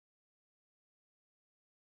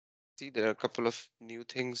See, there are a couple of new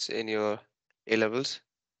things in your A levels,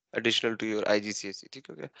 additional to your IGCSE.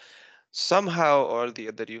 Okay. Somehow or the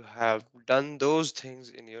other, you have done those things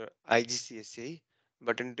in your IGCSE,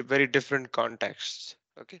 but in very different contexts.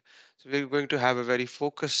 Okay. So we're going to have a very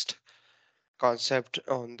focused concept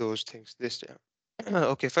on those things this time.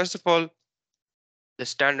 Okay. First of all, the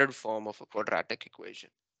standard form of a quadratic equation.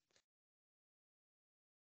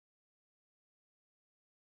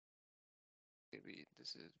 Maybe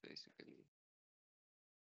this is basically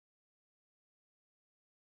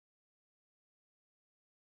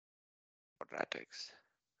quadratics.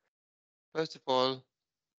 First of all,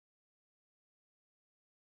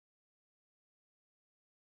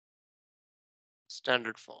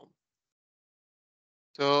 standard form.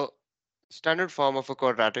 So standard form of a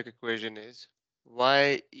quadratic equation is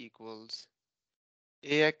y equals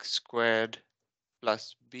ax squared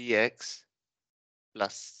plus bx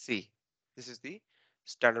plus c. This is the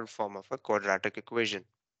standard form of a quadratic equation.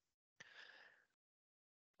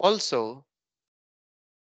 Also,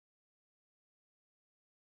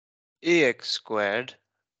 ax squared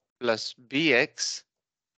plus bx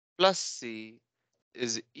plus c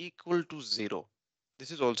is equal to 0. This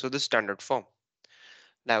is also the standard form.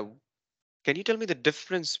 Now, can you tell me the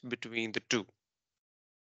difference between the two?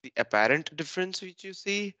 The apparent difference which you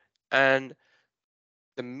see and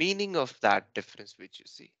the meaning of that difference which you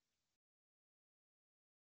see.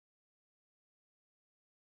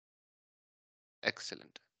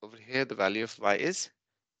 Excellent. Over here, the value of y is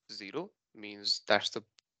 0, means that's the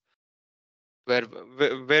where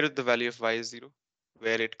the value of y is 0,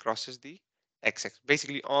 where it crosses the x-axis,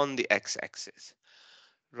 basically on the x-axis.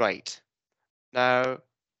 Right. Now,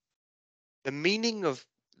 the meaning of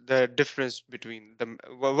the difference between them,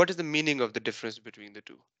 what is the meaning of the difference between the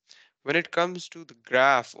two? When it comes to the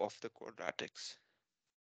graph of the quadratics,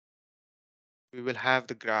 we will have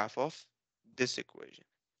the graph of this equation.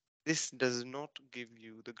 This does not give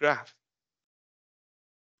you the graph.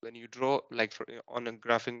 When you draw, like on a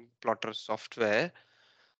graphing plotter software,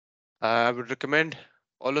 I would recommend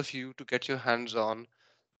all of you to get your hands on.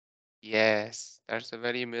 Yes, that's a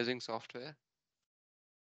very amazing software.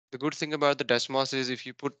 The good thing about the Desmos is if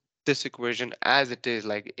you put this equation as it is,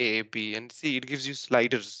 like A, B, and C, it gives you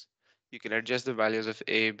sliders. You can adjust the values of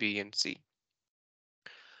A, B, and C.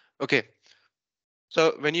 Okay,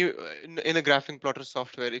 so when you in a graphing plotter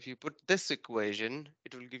software, if you put this equation,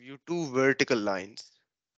 it will give you two vertical lines.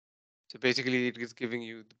 So basically, it is giving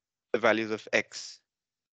you the values of x.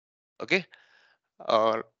 Okay,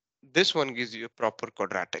 or this one gives you a proper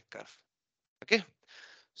quadratic curve. Okay,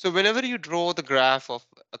 so whenever you draw the graph of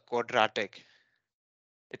a quadratic,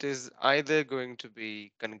 it is either going to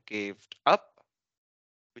be concaved up,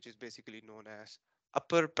 which is basically known as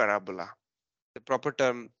upper parabola. The proper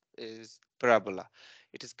term is parabola.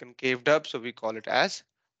 It is concaved up, so we call it as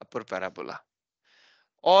upper parabola.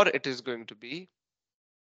 Or it is going to be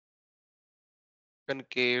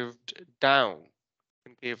concaved down.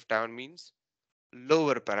 Concaved down means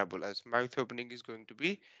lower parabolas. Mouth opening is going to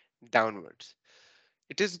be downwards.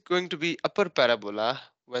 It is going to be upper parabola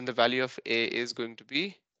when the value of a is going to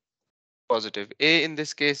be positive. A in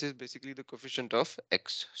this case is basically the coefficient of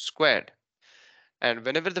x squared. And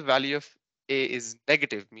whenever the value of a is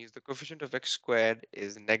negative, means the coefficient of x squared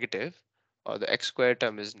is negative, or the x squared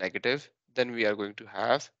term is negative, then we are going to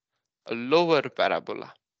have a lower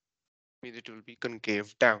parabola, means it will be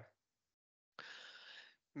concave down.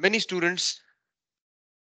 Many students,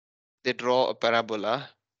 they draw a parabola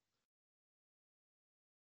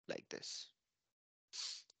like this.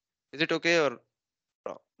 Is it okay or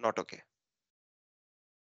not okay?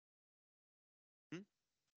 Hmm?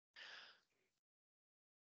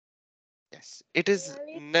 Yes, it is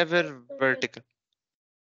never vertical.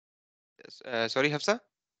 Yes. Sorry, Hafsa?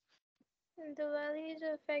 The values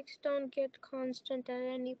of x don't get constant at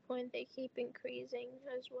any point, they keep increasing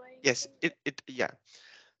as y Yes, increases. yeah.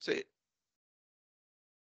 So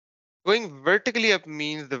going vertically up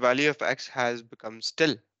means the value of x has become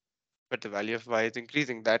still, but the value of y is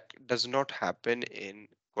increasing. That does not happen in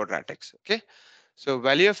quadratics. Okay, so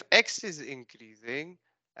value of x is increasing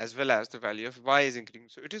as well as the value of y is increasing.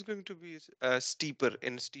 So it is going to be steeper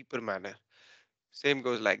in a steeper manner. Same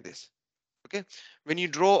goes like this. Okay, when you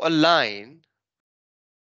draw a line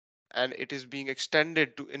and it is being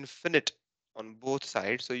extended to infinite on both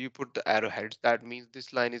sides, so you put the arrowheads, that means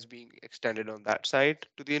this line is being extended on that side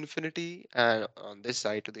to the infinity and on this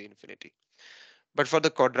side to the infinity. But for the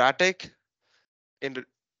quadratic, in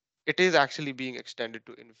it is actually being extended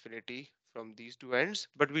to infinity from these two ends,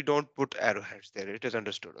 but we don't put arrowheads there. It is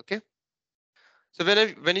understood. Okay, so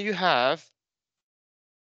when you have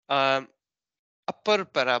um, upper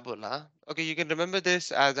parabola. Okay, you can remember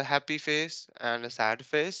this as a happy face and a sad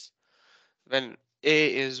face. When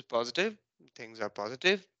A is positive, things are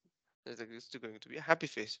positive. It's going to be a happy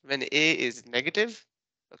face. When A is negative,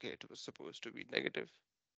 okay, it was supposed to be negative.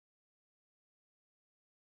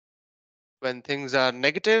 When things are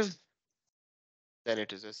negative, then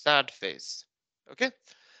it is a sad face. Okay,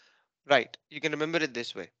 right. You can remember it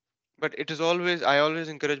this way. But it is always, I always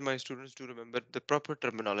encourage my students to remember the proper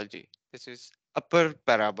terminology. This is upper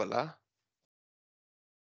parabola,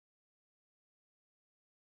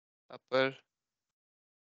 upper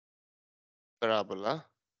parabola,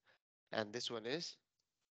 and this one is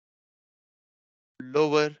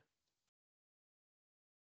lower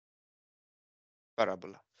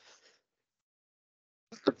parabola.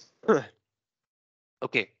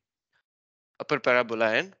 Okay, upper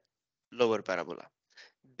parabola and lower parabola.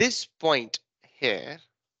 This point here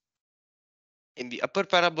in the upper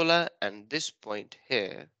parabola and this point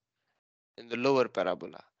here in the lower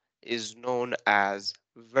parabola is known as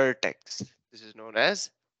vertex. This is known as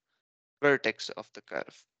vertex of the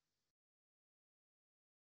curve.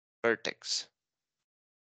 Vertex.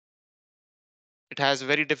 It has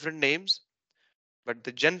very different names, but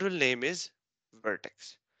the general name is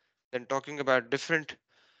vertex. Then talking about different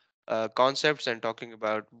concepts and talking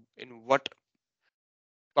about in what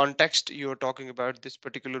context you're talking about this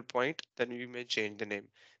particular point, then you may change the name.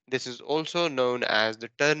 This is also known as the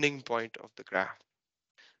turning point of the graph.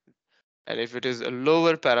 And if it is a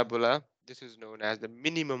lower parabola, this is known as the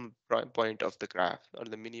minimum point of the graph or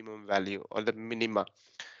the minimum value or the minima.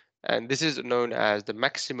 And this is known as the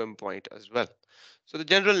maximum point as well. So the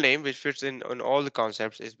general name which fits in on all the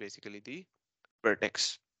concepts is basically the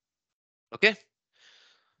vertex. Okay.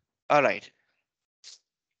 All right.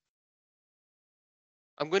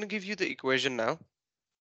 I'm going to give you the equation now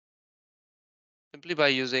simply by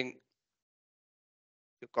using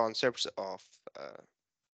the concepts of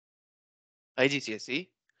IGCSE.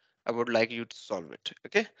 I would like you to solve it.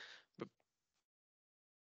 Okay. But,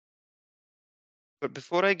 but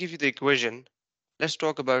before I give you the equation, let's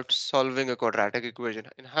talk about solving a quadratic equation.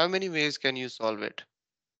 In how many ways can you solve it?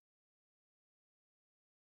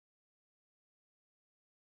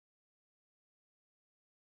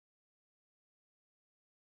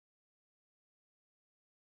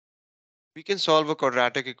 We can solve a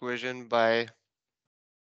quadratic equation by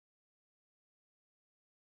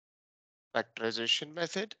factorization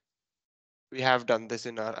method. We have done this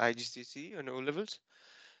in our IGCSE and O levels.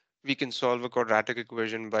 We can solve a quadratic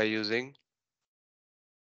equation by using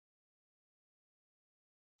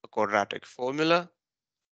a quadratic formula.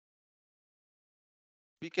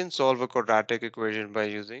 We can solve a quadratic equation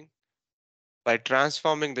by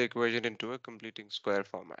transforming the equation into a completing square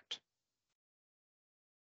format.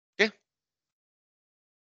 Okay.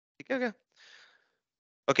 Okay.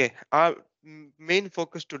 Okay. Our main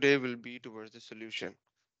focus today will be towards the solution.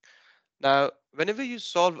 Now, whenever you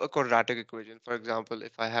solve a quadratic equation, for example,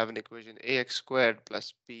 if I have an equation ax squared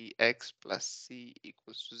plus bx plus c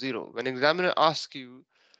equals to 0, when examiner asks you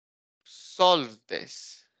solve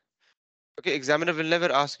this, okay, examiner will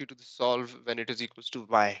never ask you to solve when it is equals to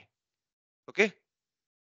y. Okay,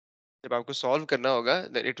 जब आपको solve करना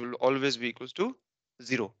होगा, then it will always be equals to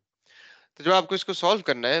 0. तो जब आपको इसको solve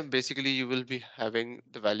करना है, basically you will be having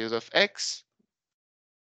the values of x.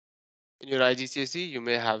 In your IGCSE, you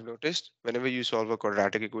may have noticed whenever you solve a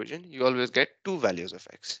quadratic equation, you always get two values of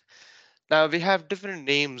x. Now we have different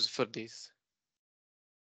names for these.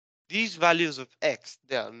 These values of x,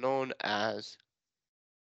 they are known as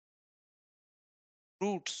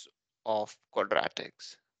roots of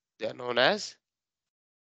quadratics. They are known as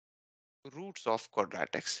roots of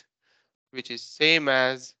quadratics, which is same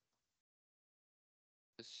as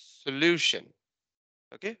the solution.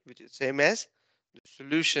 Okay, which is same as the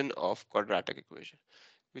solution of quadratic equation,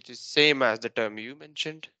 which is same as the term you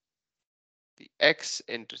mentioned, the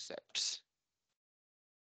x-intercepts.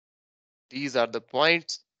 These are the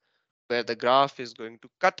points where the graph is going to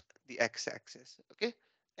cut the x-axis. Okay,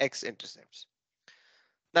 x-intercepts.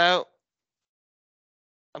 Now,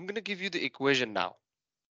 I'm going to give you the equation now.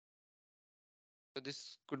 So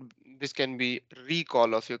this can be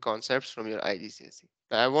recall of your concepts from your IGCSE.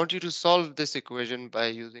 Now I want you to solve this equation by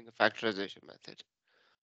using a factorization method.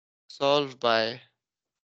 Solve by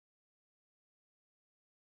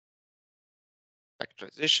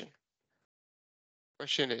factorization.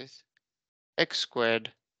 Question is x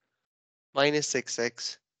squared minus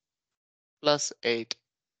 6x plus 8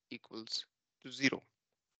 equals to 0.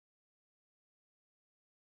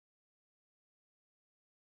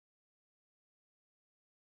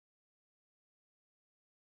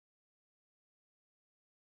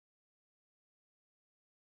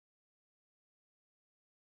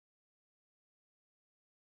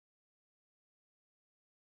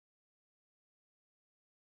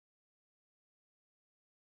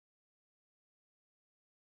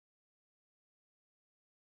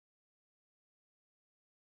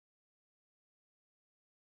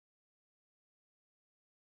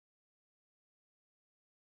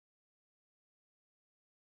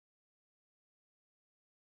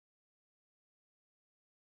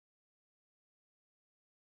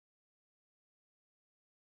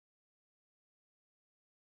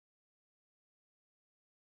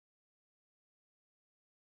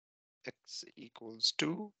 x equals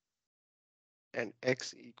 2 and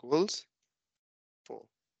x equals 4.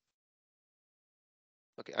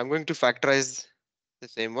 Okay, I'm going to factorize the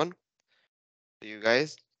same one for you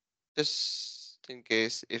guys, just in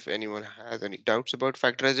case if anyone has any doubts about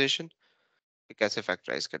factorization, कि कैसे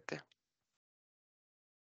factorize करते हैं.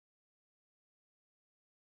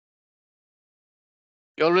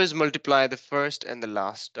 You always multiply the first and the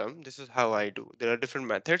last term. This is how I do. There are different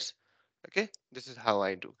methods. Okay, this is how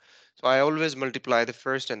I do. So I always multiply the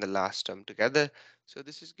first and the last term together. So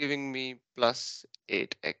this is giving me plus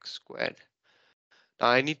 8x squared. Now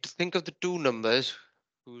I need to think of the two numbers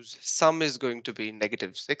whose sum is going to be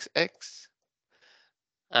negative 6x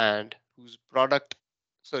and whose product,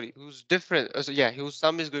 sorry, whose difference, so yeah, whose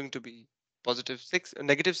sum is going to be positive 6,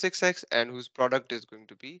 negative 6x, and whose product is going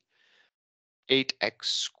to be 8x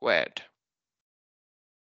squared.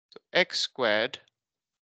 So x squared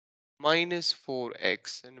minus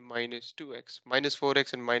 4x and minus 2x. Minus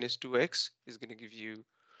 4x and minus 2x is going to give you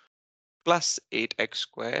plus 8x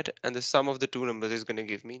squared, and the sum of the two numbers is going to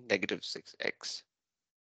give me negative 6x.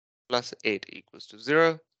 Plus 8 equals to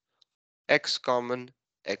 0. X common,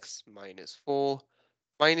 x minus 4.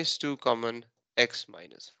 Minus 2 common, x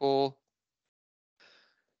minus 4.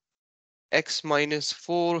 X minus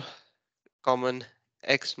 4 common,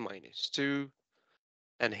 x minus 2.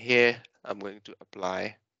 And here I'm going to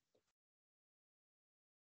apply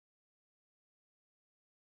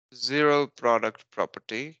zero product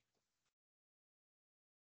property.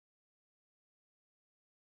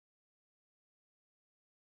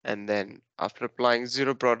 And then after applying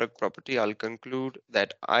zero product property, I'll conclude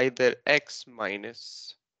that either x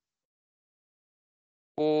minus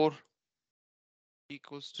 4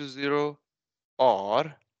 equals to 0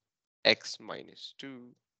 or x minus 2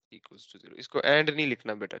 equals to 0. इसको and नहीं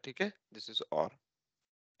लिखना बेटा, ठीक है? This is or.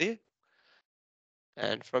 Okay?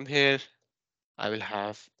 And from here, I will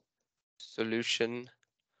have solution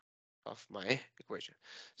of my equation.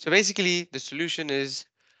 So basically, the solution is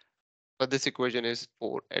for this equation is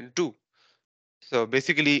 4 and 2. So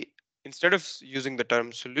basically, instead of using the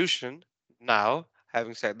term solution, now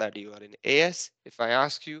having said that you are in AS, if I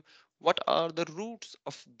ask you what are the roots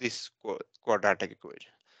of this quadratic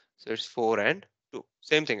equation, so it's 4 and 2,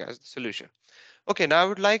 same thing as the solution. Okay, now I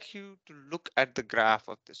would like you to look at the graph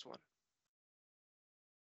of this one.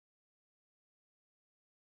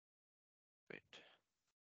 Wait.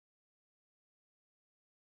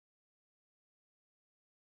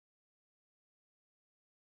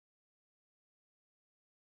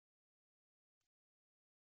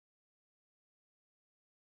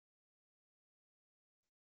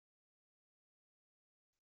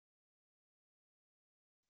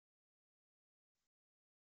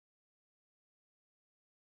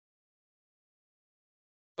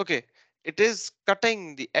 Okay, it is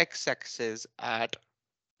cutting the x-axis at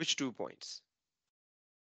which 2 points?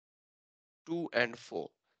 2 and 4.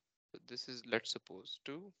 So this is, let's suppose,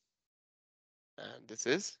 2 and this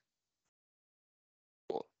is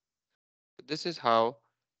 4. So this is how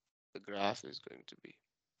the graph is going to be.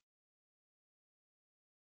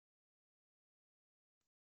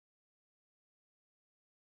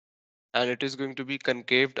 And it is going to be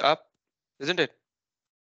concaved up, isn't it?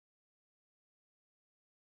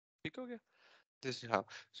 Okay. This is how.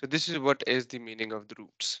 So this is what is the meaning of the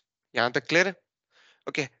roots. Yeah, the clear?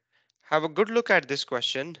 Okay. Have a good look at this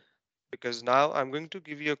question because now I'm going to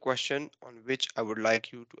give you a question on which I would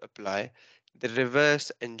like you to apply the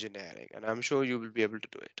reverse engineering, and I'm sure you will be able to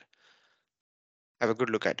do it. Have a good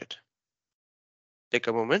look at it. Take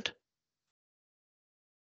a moment.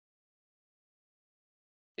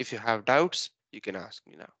 If you have doubts, you can ask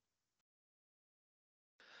me now.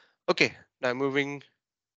 Okay, now moving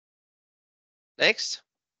next.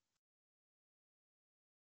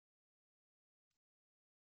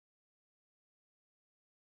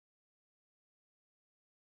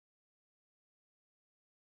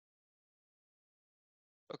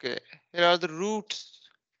 Okay, here are the roots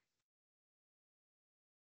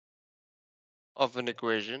of an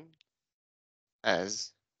equation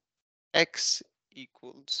as x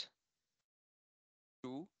equals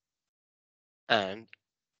 2 and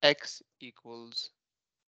x equals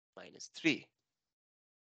minus 3.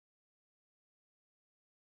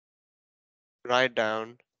 Write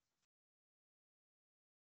down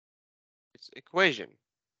its equation.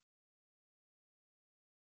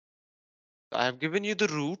 So I have given you the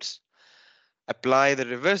roots. Apply the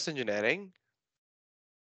reverse engineering.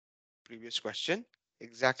 Previous question.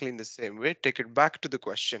 Exactly in the same way. Take it back to the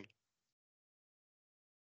question.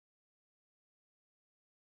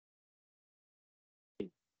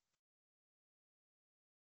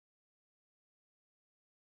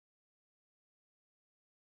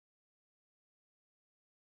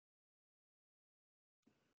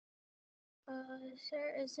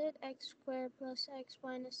 Sir, is it x squared plus x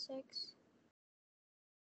minus 6?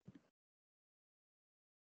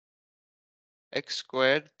 X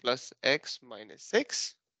squared plus x minus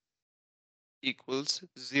 6 equals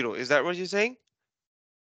 0. Is that what you're saying?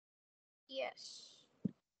 Yes.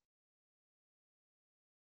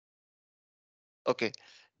 Okay,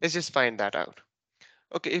 let's just find that out.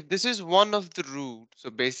 Okay, if this is one of the roots, so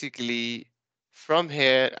basically from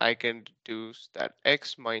here I can deduce that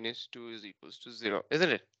x minus 2 is equals to 0, isn't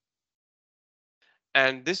it?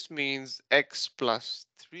 And this means x plus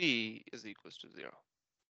 3 is equals to 0.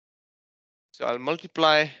 So I'll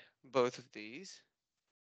multiply both of these.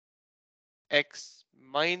 X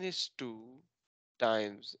minus 2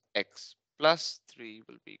 times x plus 3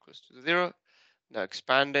 will be equals to 0. Now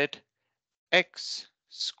expand it. X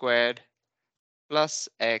squared plus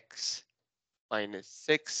x minus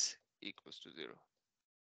 6 equals to 0.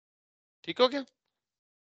 ठीक हो गया?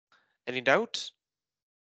 Any doubts?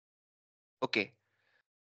 Okay.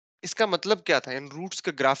 इसका मतलब क्या था? इन roots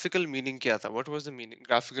का graphical meaning क्या था? What was the meaning,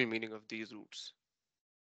 graphical meaning of these roots?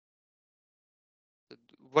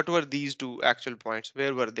 What were these two actual points?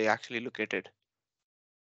 Where were they actually located?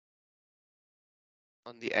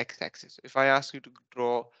 On the x-axis. If I ask you to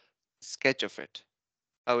draw a sketch of it,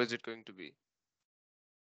 how is it going to be?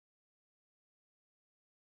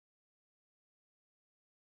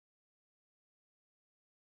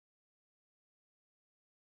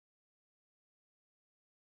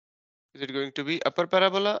 Is it going to be upper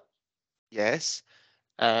parabola? Yes.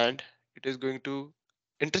 And it is going to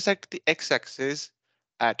intersect the x-axis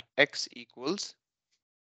at x equals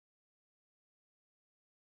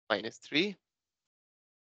minus 3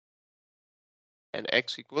 and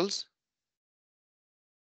x equals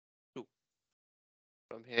 2.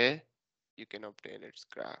 From here, you can obtain its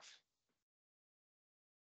graph.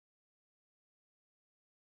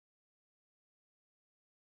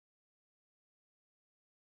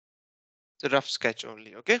 It's a rough sketch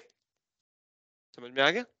only, okay? समझ में आ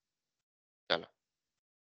गया? चलो.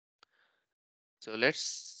 So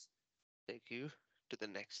let's take you to the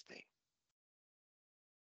next thing.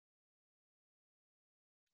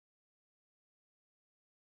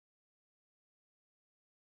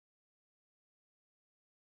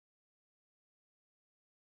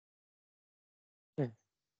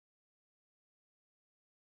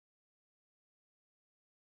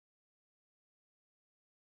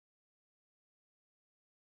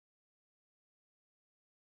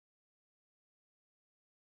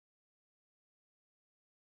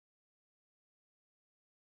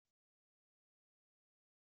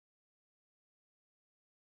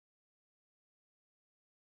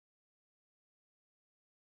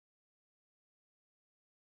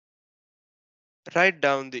 Write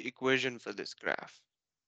down the equation for this graph.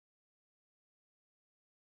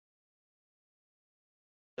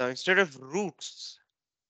 Now instead of roots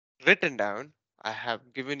written down, I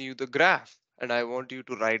have given you the graph and I want you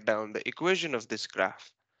to write down the equation of this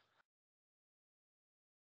graph.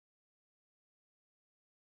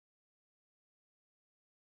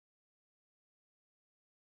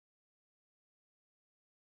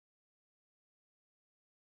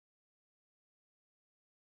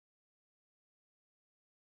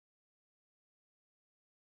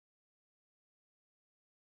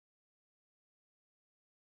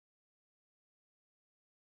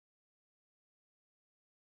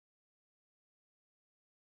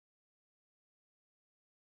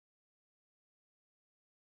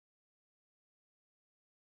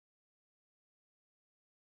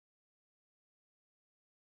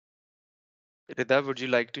 Rida, would you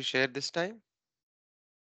like to share this time?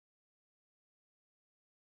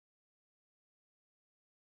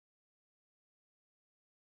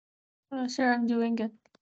 Sir, I'm doing it.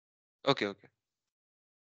 Okay, okay.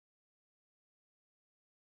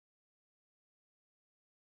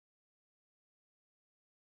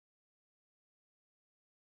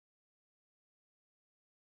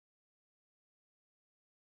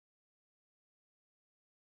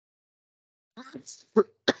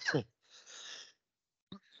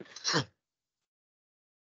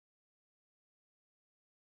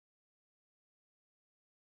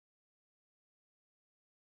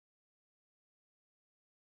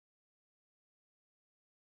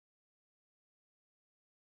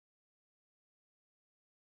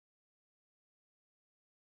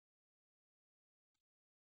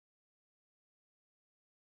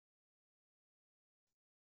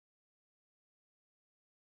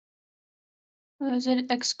 Is it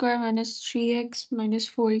x squared minus 3x minus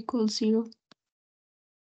 4 equals 0?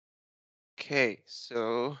 Okay,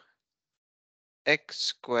 so x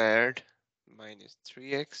squared minus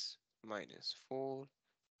 3x minus 4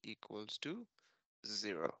 equals to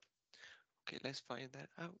 0. Okay, let's find that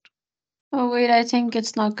out. Oh, wait, I think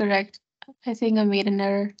it's not correct. I think I made an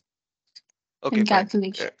error Okay, in fine.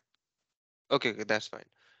 calculation. Okay, that's fine.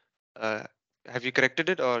 Uh, have you corrected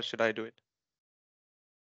it or should I do it?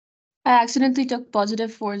 I accidentally took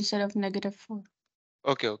 +4 instead of -4.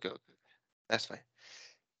 Okay. That's fine.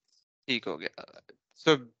 ठीक हो गया.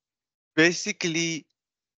 So basically,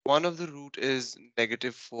 one of the root is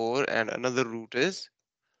 -4 and another root is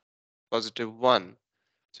 +1.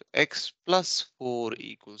 So x plus 4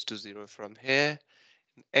 equals to 0 from here.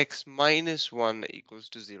 X minus 1 equals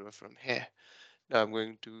to 0 from here. Now I'm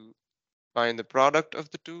going to find the product of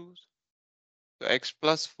the two. So x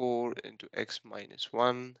plus 4 into x minus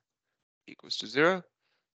 1 equals to 0.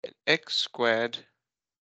 And x squared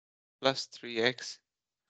plus 3x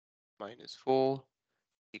minus 4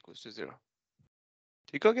 equals to 0.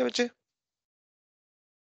 ठीक हो गया बच्चे?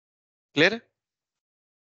 Clear है?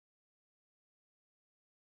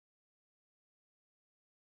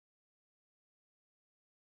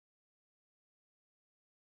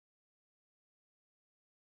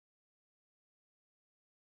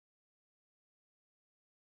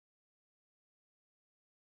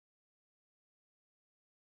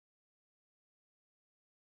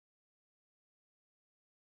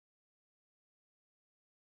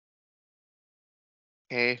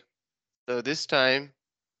 Okay, so this time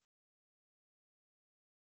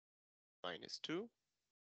 -2,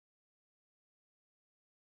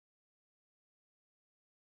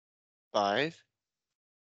 5,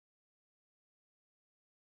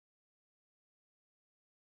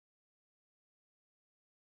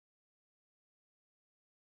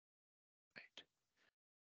 right.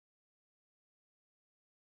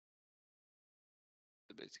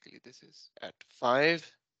 So basically this is at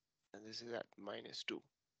 5 and this is at -2.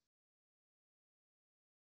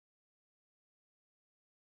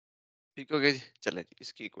 ठीक हो गया जी? चलें जी,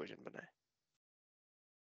 इसकी इक्वेशन बनाएं.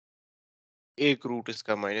 एक रूट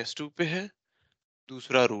इसका -2 पे है,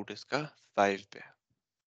 दूसरा रूट इसका 5 पे है.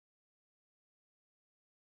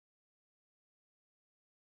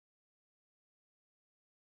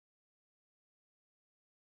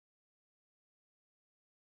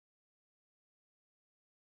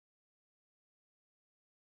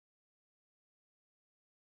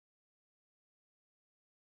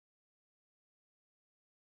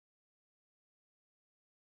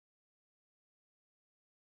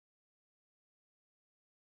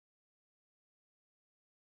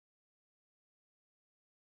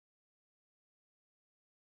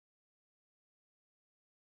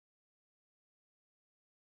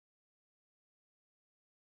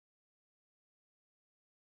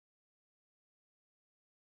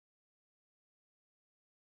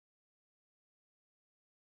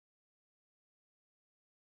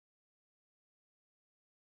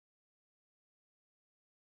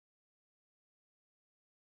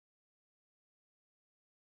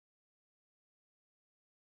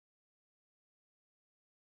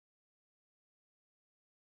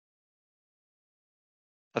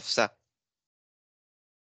 अफसा.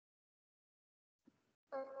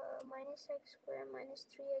 Minus x squared minus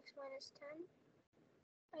 3x minus 10,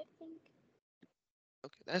 I think.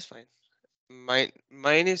 Okay, that's fine.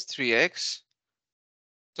 Minus 3x,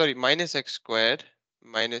 sorry, minus x squared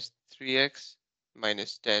minus 3x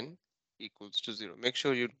minus 10 equals to 0. Make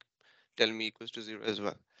sure you tell me equals to 0 as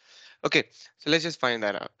well. Okay, so let's just find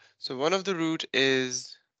that out. So one of the root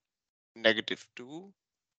is -2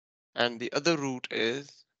 and the other root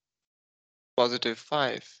is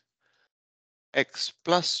 +5. X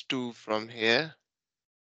plus 2 from here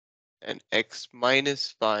and x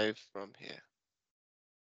minus 5 from here.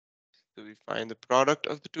 So we find the product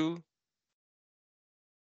of the two.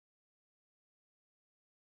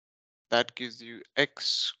 That gives you x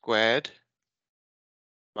squared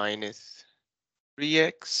minus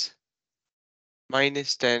 3x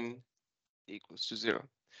minus 10 equals to 0.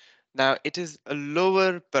 Now it is a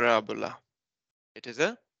lower parabola. It is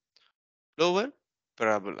a lower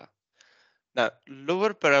parabola. Now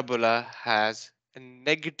lower parabola has a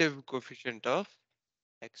negative coefficient of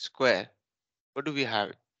x squared. What do we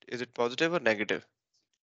have? Is it positive or negative?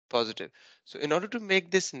 Positive. So in order to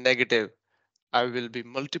make this negative, I will be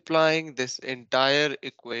multiplying this entire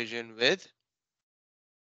equation with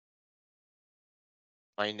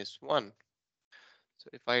 -1. So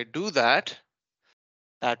if I do that,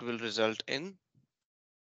 that will result in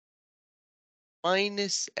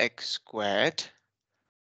minus x squared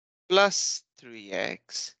plus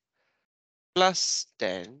 3x plus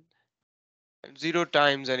 10, and 0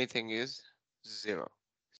 times anything is 0.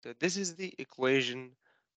 So this is the equation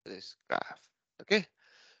for this graph. Okay,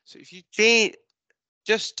 so if you change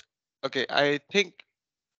Just okay, I think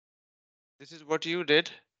this is what you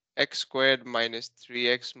did. X squared minus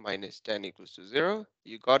 3x minus 10 equals to 0.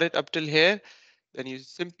 You got it up till here. Then you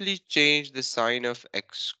simply change the sign of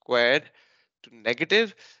x squared to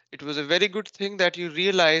negative. It was a very good thing that you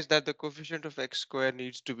realized that the coefficient of x squared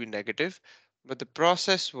needs to be negative, but the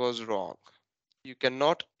process was wrong. You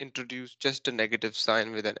cannot introduce just a negative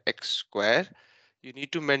sign with an x square. You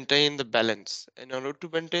need to maintain the balance. In order to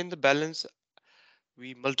maintain the balance,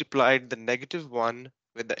 we multiplied the negative 1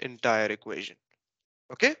 with the entire equation.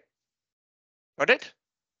 Okay, got it?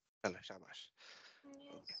 चलो शाबाश.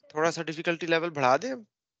 Okay. Yes, थोड़ा sir. सा difficulty level बढ़ा दें हम?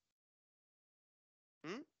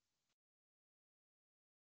 हम्म?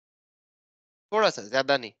 थोड़ा सा,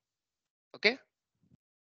 ज्यादा नहीं. ओके?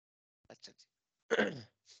 अच्छा जी.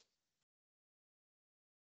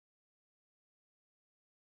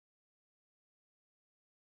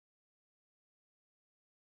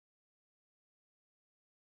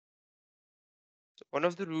 So one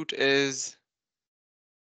of the root is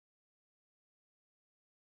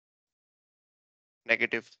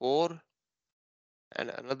 -4 and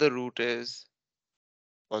another root is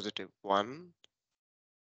 +1,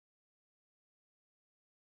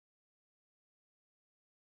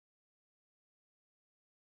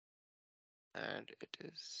 and it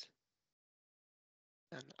is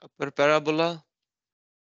an upper parabola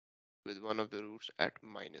with one of the roots at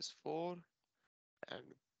 -4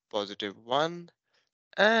 and +1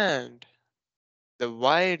 and the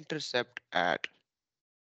y-intercept at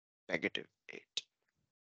 -8.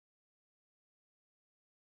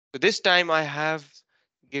 So this time I have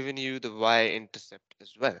given you the y-intercept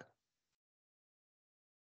as well.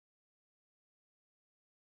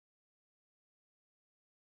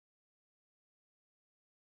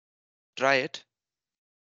 Try it.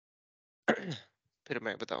 फिर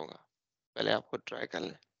मैं बताऊंगा. पहले आपको try कर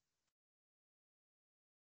लें.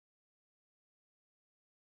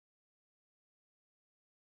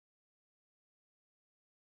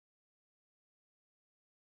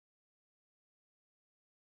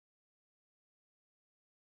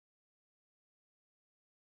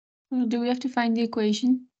 Do we have to find the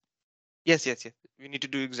equation? Yes, yes, yes. We need to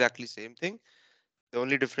do exactly same thing. The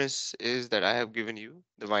only difference is that I have given you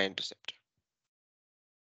the y-intercept.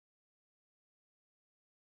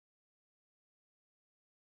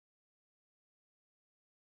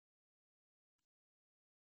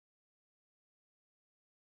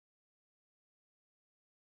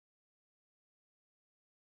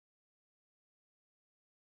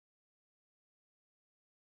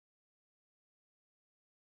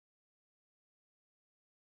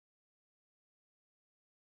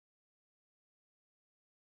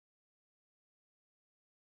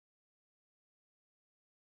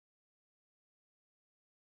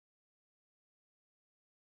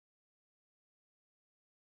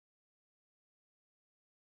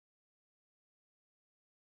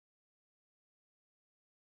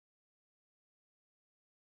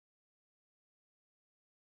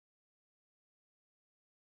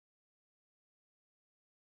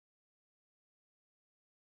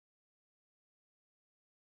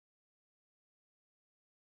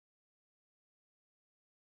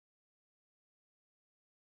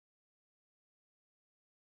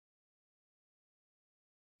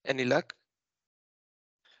 Any luck?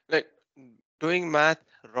 Like doing math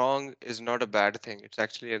wrong is not a bad thing. It's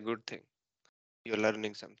actually a good thing. You're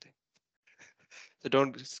learning something. So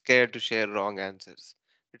don't be scared to share wrong answers.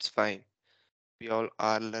 It's fine. We all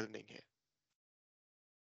are learning here.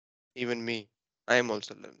 Even me. I am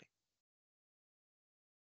also learning.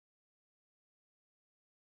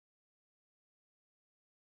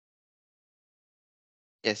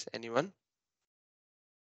 Yes, anyone?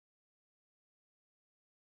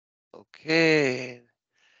 Okay.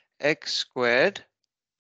 X squared.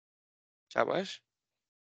 Shabash.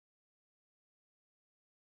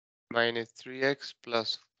 Minus 3x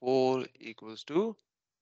plus 4 equals to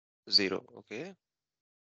 0. Okay.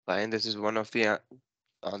 Fine. This is one of the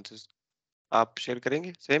answers. आप share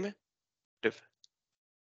करेंगे same है डिफ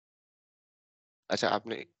अच्छा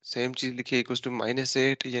आपने same चीज लिखी equals to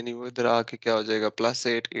 -8 यानी वो इधर आके क्या हो जाएगा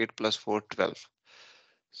 +8 8 + 4 12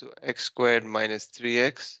 सो x squared minus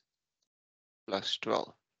 3x plus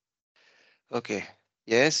 12. Okay,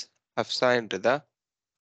 yes, I've signed Rida.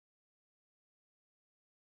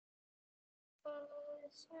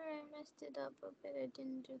 Sorry, I messed it up a bit. I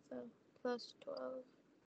didn't do the plus 12.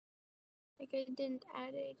 Like, I didn't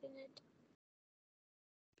add 8 in it.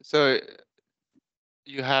 So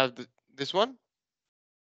you have this one,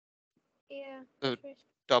 Yeah, the the first.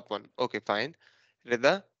 top one. Okay, fine.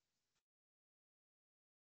 Rida,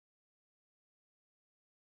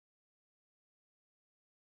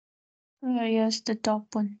 Yes, the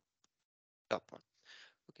top one. Top one.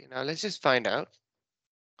 Okay, now let's just find out.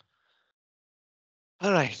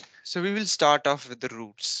 All right, so we will start off with the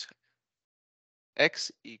roots.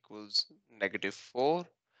 X equals -4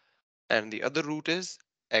 and the other root is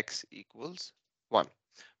x equals 1.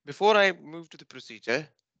 Before I move to the procedure,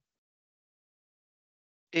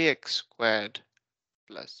 ax squared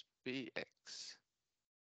plus bx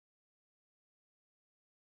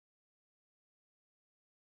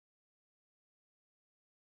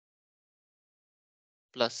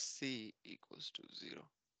plus c equals to 0.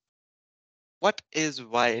 What is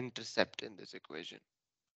y-intercept in this equation?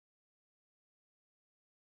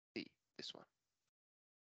 C, this one.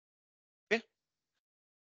 Okay,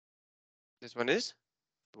 this one is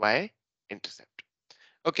y-intercept.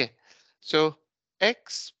 Okay, so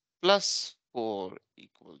x plus 4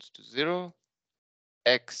 equals to 0,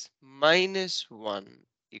 x minus 1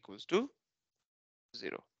 equals to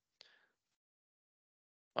 0.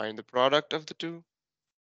 Find the product of the two.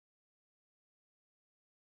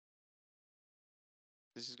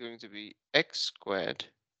 This is going to be x squared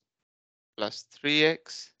plus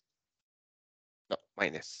 3x, no,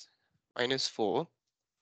 minus 4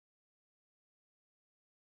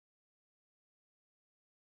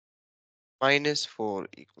 minus 4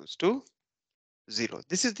 equals to 0.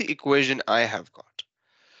 This is the equation I have got.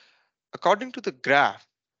 According to the graph,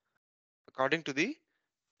 according to the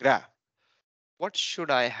graph, what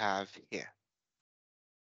should I have here?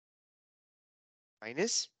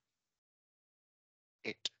 Minus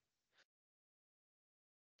 8.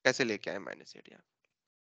 कैसे लेके आए minus 8 यहाँ?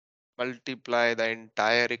 Multiply the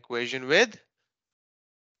entire equation with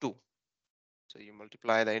 2. So you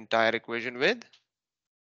multiply the entire equation with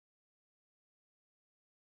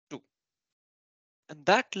 2. And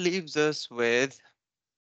that leaves us with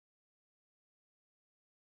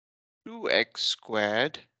 2x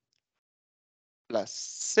squared plus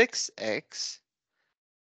 6x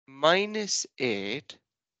minus 8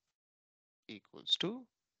 equals to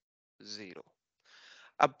 0.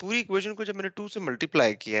 अब पूरी equation को जब मैंने 2 से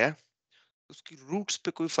मल्टीप्लाई किया है उसकी रूट्स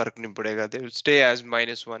पे कोई फर्क नहीं पड़ेगा, they will stay as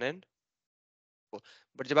 -1 and 4.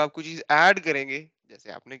 But जब आप कोई चीज ऐड करेंगे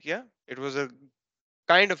जैसे आपने किया, it was a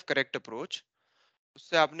kind of correct approach,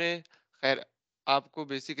 उससे आपने खैर आपको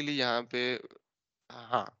बेसिकली यहाँ पे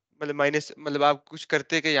हाँ मतलब माइनस मतलब आप कुछ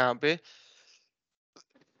करते कि यहाँ पे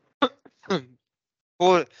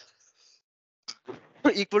 4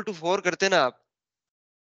 इक्वल टू 4 करते ना आप,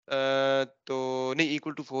 तो नहीं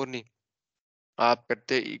इक्वल टू 4 नहीं, आप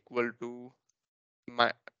करते इक्वल टू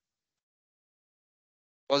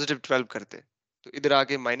 +12 करते, तो इधर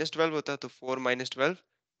आके -12 होता, तो 4 -12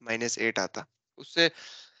 -8 आता, उससे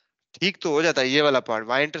ठीक तो हो जाता है ये वाला पार्ट।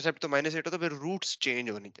 वाई इंटरसेप्ट तो -8 होता, फिर रूट्स चेंज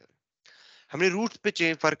होनी चाहिए। हमने रूट्स पे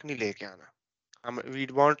चेंज फर्क नहीं लेके आना, हम we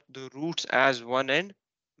want the roots as 1 and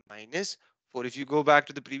 -4. If you go back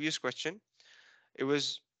to the previous question, it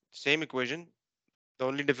was same equation, the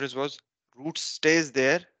only difference was root stage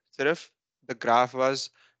there, सिर्फ the graph was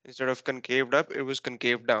instead of कनकेव्ड up it was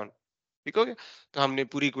कनकेव्ड down. ठीक हो गया? तो हमने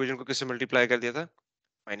पूरी equation को किससे multiply कर दिया था?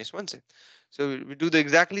 -1 से। So we do the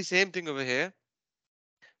exactly same thing over here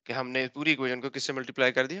कि हमने पूरी इक्वेशन को किससे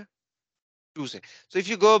मल्टीप्लाई कर दिया? 2 से. So if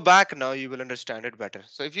you go back now, you will understand it better.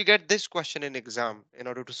 So if you get this question in exam, in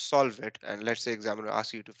order to solve it, and let's say examiner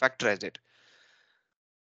asks you to factorize it,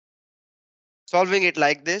 solving it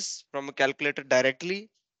like this from a calculator directly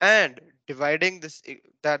and dividing this,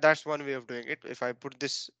 that's one way of doing it. If I put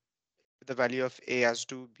this, the value of a as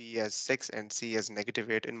 2, b as 6, and c as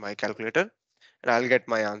 -8 in my calculator, and I'll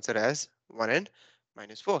get my answer as 1 and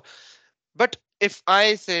 -4. But if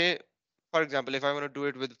I say, for example, if I want to do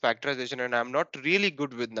it with factorization and I'm not really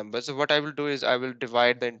good with numbers, so what I will do is I will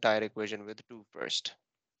divide the entire equation with 2 first.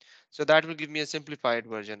 So that will give me a simplified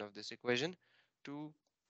version of this equation.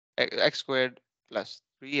 2x squared plus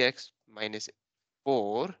 3x minus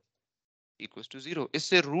 4 equals to 0.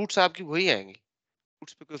 इससे roots आपकी वही आएंगी,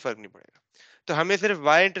 roots पे कोई फर्क नहीं पड़ेगा। तो हमें सिर्फ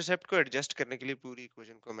y इंटरसेप्ट को एडजस्ट करने के लिए पूरी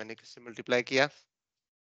इक्वेशन को मैंने किससे मल्टीप्लाई किया?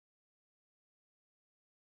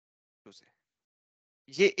 2 से।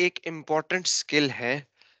 ये एक इम्पॉर्टेंट स्किल है,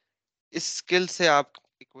 इस स्किल से आप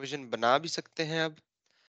इक्वेशन बना भी सकते हैं। अब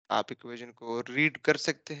आप इक्वेशन को रीड कर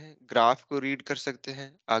सकते हैं, ग्राफ को रीड कर सकते हैं,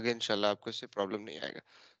 आगे इंशाल्लाह आपको इससे प्रॉब्लम नहीं आएगा।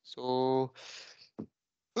 सो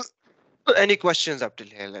any questions up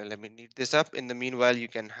till here? Let me neat this up. In the meanwhile, you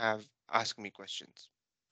can have ask me questions.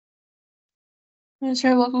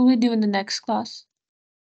 Sir, what will we do in the next class?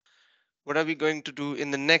 What are we going to do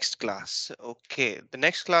in the next class? Okay, the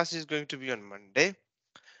next class is going to be on Monday.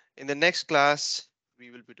 In the next class,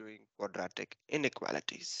 we will be doing quadratic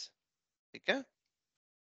inequalities. Okay.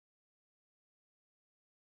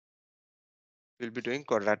 we'll be doing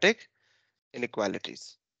quadratic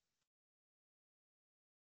inequalities.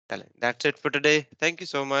 That's it for today. Thank you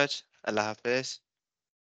so much. Allah Hafiz.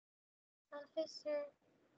 Officer.